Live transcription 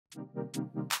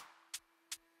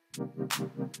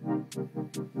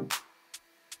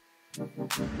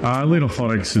Elite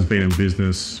Orthotics has been in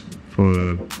business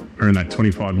for around that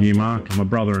 25-year mark. My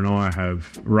brother and I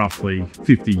have roughly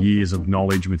 50 years of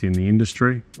knowledge within the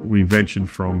industry. We ventured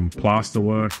from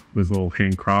plasterwork with all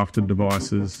handcrafted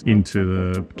devices into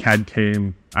the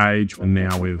CAD/CAM age, and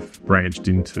now we've branched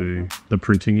into the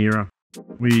printing era.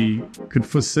 We could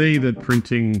foresee that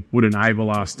printing would enable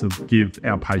us to give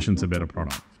our patients a better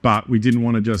product. But we didn't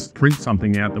want to just print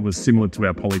something out that was similar to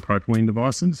our polypropylene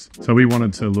devices. So we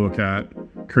wanted to look at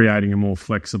creating a more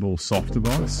flexible soft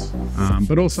device,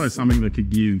 but also something that could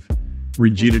give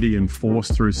rigidity and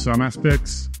force through some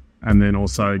aspects, and then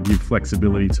also give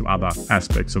flexibility to other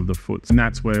aspects of the foot. And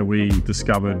that's where we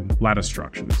discovered lattice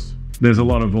structures. There's a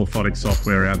lot of orthotic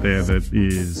software out there that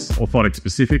is orthotic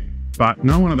specific, but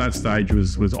no one at that stage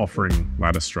was offering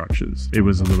lattice structures. It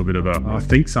was a little bit of I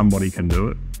think somebody can do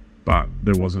it, but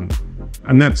there wasn't.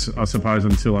 And that's, I suppose,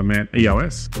 until I met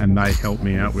EOS and they helped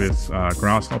me out with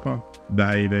Grasshopper.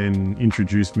 They then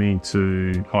introduced me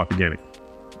to Hyperganic.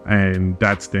 And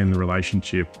that's then the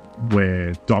relationship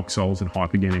where Insoles and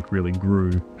Hyperganic really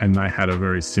grew, and they had a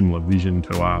very similar vision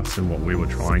to us and what we were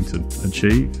trying to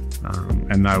achieve.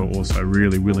 And they were also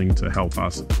really willing to help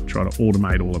us try to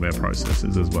automate all of our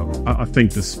processes as well. I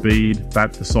think the speed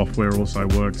that the software also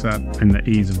works at and the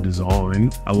ease of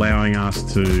design, allowing us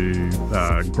to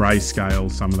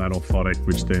grayscale some of that orthotic,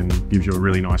 which then gives you a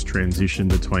really nice transition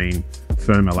between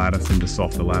firmer lattice into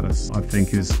softer lattice, I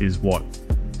think is what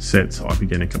sets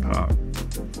Hyperganic apart.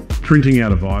 Printing our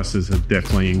devices has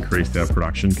definitely increased our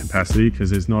production capacity because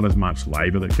there's not as much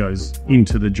labour that goes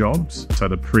into the jobs. So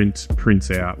the print prints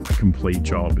out a complete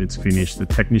job. It's finished. The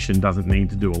technician doesn't need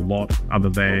to do a lot other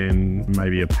than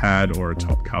maybe a pad or a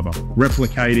top cover.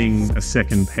 Replicating a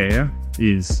second pair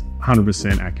is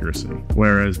 100% accuracy.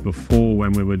 Whereas before,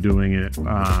 when we were doing it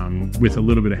with a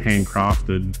little bit of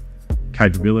handcrafted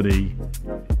capability,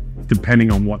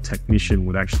 depending on what technician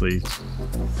would actually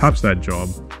touch that job,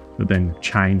 but then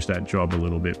change that job a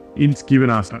little bit. It's given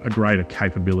us a greater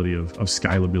capability of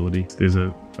scalability. There's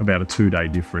about a 2-day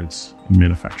difference in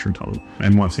manufacturing time.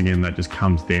 And once again, that just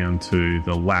comes down to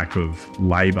the lack of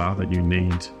labour that you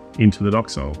need into the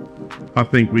docksole. I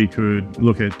think we could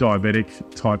look at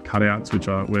diabetic type cutouts, which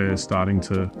we're starting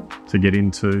to get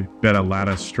into, better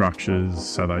lattice structures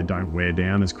so they don't wear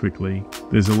down as quickly.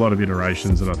 There's a lot of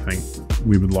iterations that I think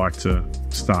we would like to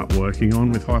start working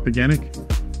on with Hyperganic.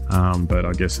 But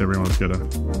I guess everyone's got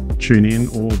to tune in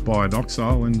or buy a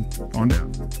docksole and find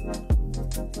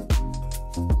out.